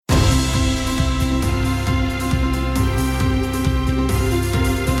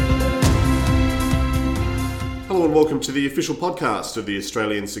and welcome to the official podcast of the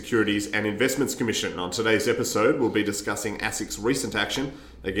Australian Securities and Investments Commission. On today's episode, we'll be discussing ASIC's recent action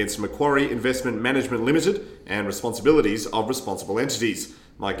against Macquarie Investment Management Limited and responsibilities of responsible entities.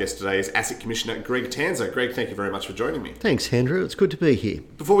 My guest today is ASIC Commissioner Greg Tanzer. Greg, thank you very much for joining me. Thanks, Andrew. It's good to be here.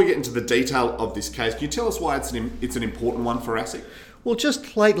 Before we get into the detail of this case, can you tell us why it's an important one for ASIC? Well,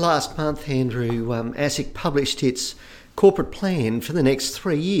 just late last month, Andrew, ASIC published its corporate plan for the next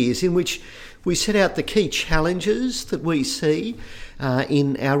 3 years, in which we set out the key challenges that we see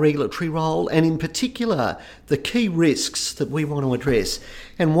in our regulatory role, and in particular the key risks that we want to address.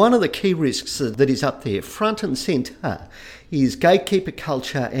 And one of the key risks that is up there front and centre is gatekeeper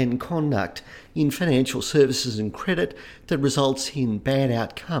culture and conduct in financial services and credit that results in bad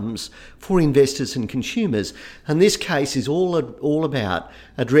outcomes for investors and consumers. And this case is all about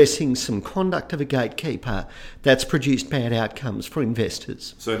addressing some conduct of a gatekeeper that's produced bad outcomes for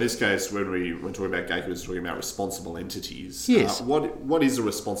investors. So in this case, when we're talking about gatekeepers, we're talking about responsible entities. Yes. What is a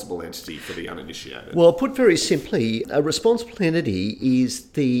responsible entity for the uninitiated? Well, put very simply, a responsible entity is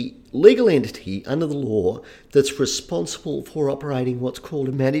the legal entity under the law that's responsible for operating what's called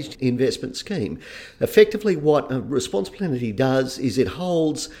a managed investment scheme. Effectively, what a responsible entity does is it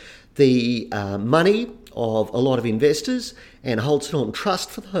holds the money of a lot of investors and holds it on trust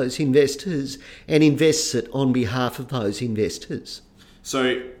for those investors and invests it on behalf of those investors.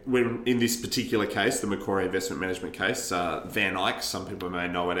 So when in this particular case, the Macquarie Investment Management case, Van Eyck, some people may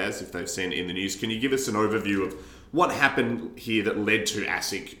know it as if they've seen it in the news, can you give us an overview of what happened here that led to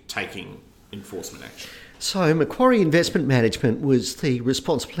ASIC taking enforcement action? So Macquarie Investment Management was the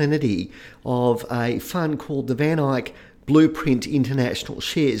responsible entity of a fund called the Van Eyck Blueprint International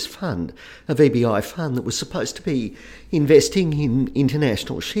Shares Fund, a VBI fund that was supposed to be investing in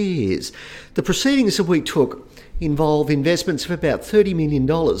international shares. The proceedings that we took involve investments of about $30 million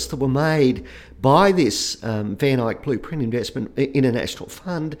that were made by this Van Eyck Blueprint Investment International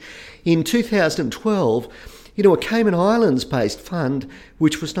Fund in 2012. A Cayman Islands-based fund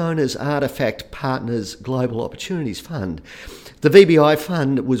which was known as Artefact Partners Global Opportunities Fund. The VBI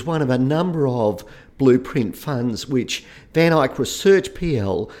fund was one of a number of blueprint funds which Van Eyck Research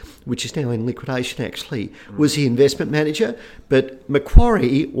PL, which is now in liquidation actually, was the investment manager, but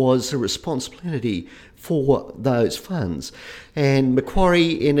Macquarie was the responsible entity for those funds. And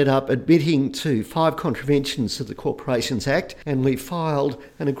Macquarie ended up admitting to 5 contraventions of the Corporations Act, and we filed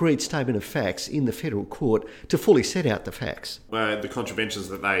an agreed statement of facts in the federal court to fully set out the facts. The contraventions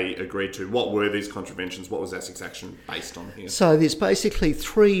that they agreed to, what were these contraventions? What was ASIC's action based on here? So there's basically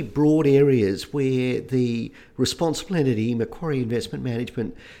 3 broad areas where the responsible entity, Macquarie Investment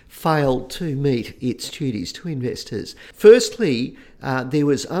Management, failed to meet its duties to investors. Firstly, there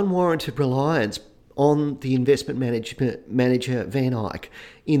was unwarranted reliance on the investment manager Van Eyck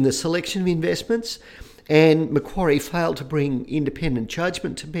in the selection of investments, and Macquarie failed to bring independent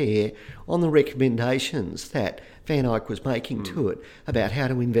judgment to bear on the recommendations that Van Eyck was making to it about how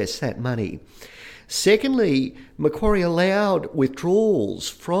to invest that money. Secondly, Macquarie allowed withdrawals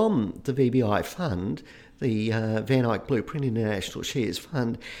from the VBI fund, the Van Eyck Blueprint International Shares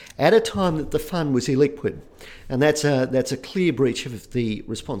Fund, at a time that the fund was illiquid. And that's a clear breach of the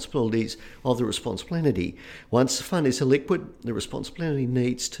responsibilities of the responsible entity. Once the fund is illiquid, the responsible entity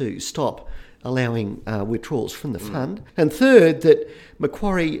needs to stop allowing withdrawals from the fund. And third, that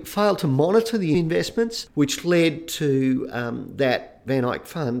Macquarie failed to monitor the investments, which led to that Van Eyck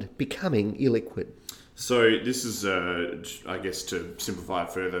fund becoming illiquid. So this is, I guess, to simplify it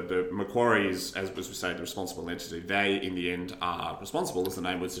further, the Macquarie is, as we say, the responsible entity. They, in the end, are responsible, as the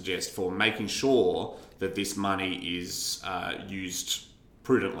name would suggest, for making sure that this money is used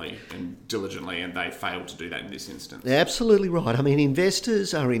prudently and diligently, and they failed to do that in this instance. Absolutely right. I mean,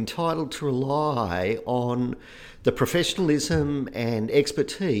 investors are entitled to rely on the professionalism and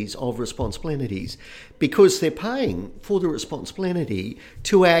expertise of responsible entities because they're paying for the responsible entity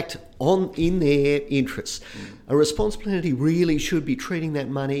to act in their interests. A responsible entity really should be treating that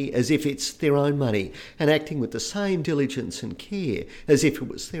money as if it's their own money and acting with the same diligence and care as if it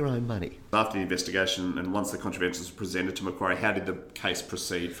was their own money. After the investigation and once the contraventions were presented to Macquarie, how did the case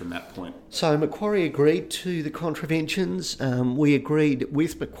proceed from that point? So Macquarie agreed to the contraventions. We agreed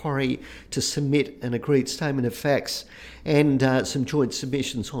with Macquarie to submit an agreed statement of facts and some joint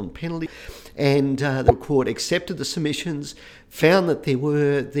submissions on penalty. And the court accepted the submissions, found that there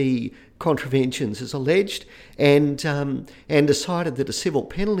were the contraventions as alleged, and decided that a civil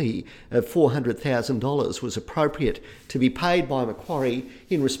penalty of $400,000 was appropriate to be paid by Macquarie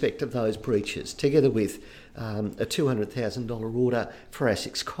in respect of those breaches, together with a $200,000 order for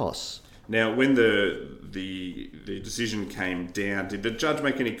ASIC's costs. Now, when the decision came down, did the judge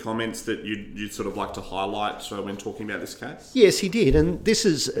make any comments that you'd sort of like to highlight when talking about this case? Yes, he did, and this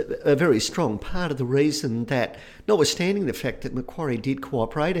is a very strong part of the reason that, notwithstanding the fact that Macquarie did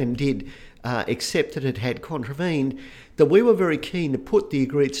cooperate and did accept that it had contravened, that we were very keen to put the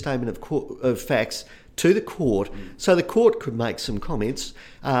agreed statement of facts to the court so the court could make some comments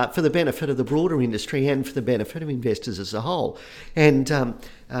for the benefit of the broader industry and for the benefit of investors as a whole. And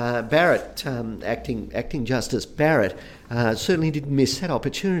Barrett, Acting Justice Barrett, certainly didn't miss that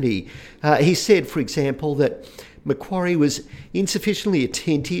opportunity. He said, for example, that Macquarie was insufficiently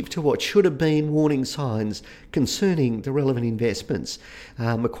attentive to what should have been warning signs concerning the relevant investments.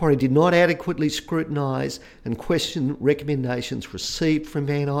 Macquarie did not adequately scrutinise and question recommendations received from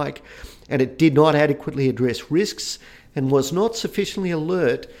Van Eyck, and it did not adequately address risks and was not sufficiently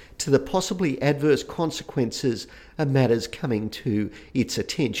alert to the possibly adverse consequences of matters coming to its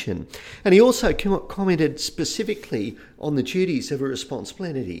attention. And he also commented specifically on the duties of a responsible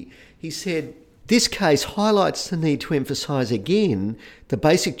entity. He said, "This case highlights the need to emphasise again the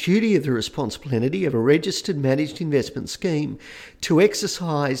basic duty of the responsible entity of a registered managed investment scheme to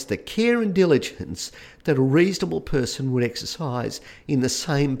exercise the care and diligence that a reasonable person would exercise in the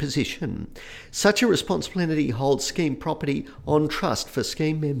same position. Such a responsible entity holds scheme property on trust for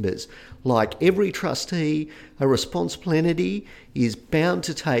scheme members. Like every trustee, a responsible entity is bound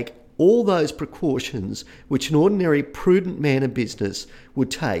to take all those precautions which an ordinary prudent man of business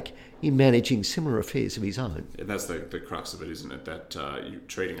would take in managing similar affairs of his own." And that's the crux of it, isn't it? That you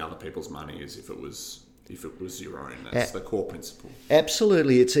treating other people's money as if it was your own. That's the core principle.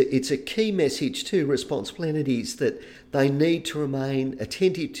 Absolutely. It's a key message to responsible entities that they need to remain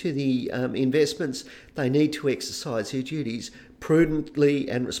attentive to the investments. They need to exercise their duties prudently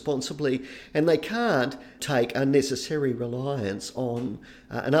and responsibly, and they can't take unnecessary reliance on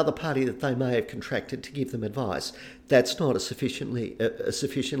another party that they may have contracted to give them advice. That's not a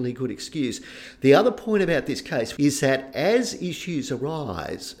sufficiently good excuse. The other point about this case is that as issues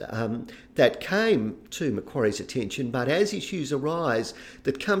arise that came to Macquarie's attention, but as issues arise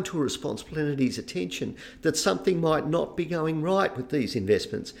that come to a responsible entity's attention, that something might not be going right with these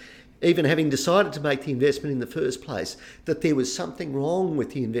investments, even having decided to make the investment in the first place, that there was something wrong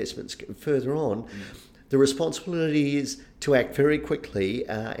with the investments further on, the responsibility is to act very quickly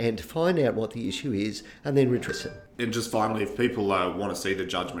and to find out what the issue is and then redress it. And just finally, if people want to see the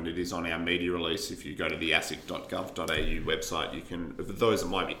judgment, it is on our media release. If you go to the asic.gov.au website, you can, for those that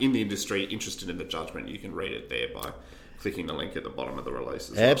might be in the industry interested in the judgment, you can read it there by clicking the link at the bottom of the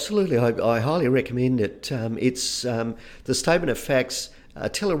release as well. Absolutely, I highly recommend it. It's the statement of facts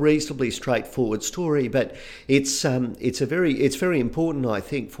tell a reasonably straightforward story, but it's very important, I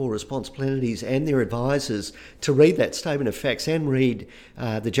think, for responsible entities and their advisors to read that statement of facts and read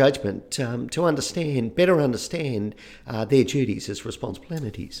the judgment to better understand their duties as responsible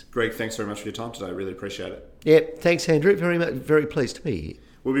entities. Greg, thanks very much for your time today. I really appreciate it. Yep, thanks, Andrew. Very pleased to be here.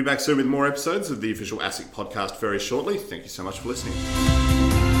 We'll be back soon with more episodes of the official ASIC podcast very shortly. Thank you so much for listening.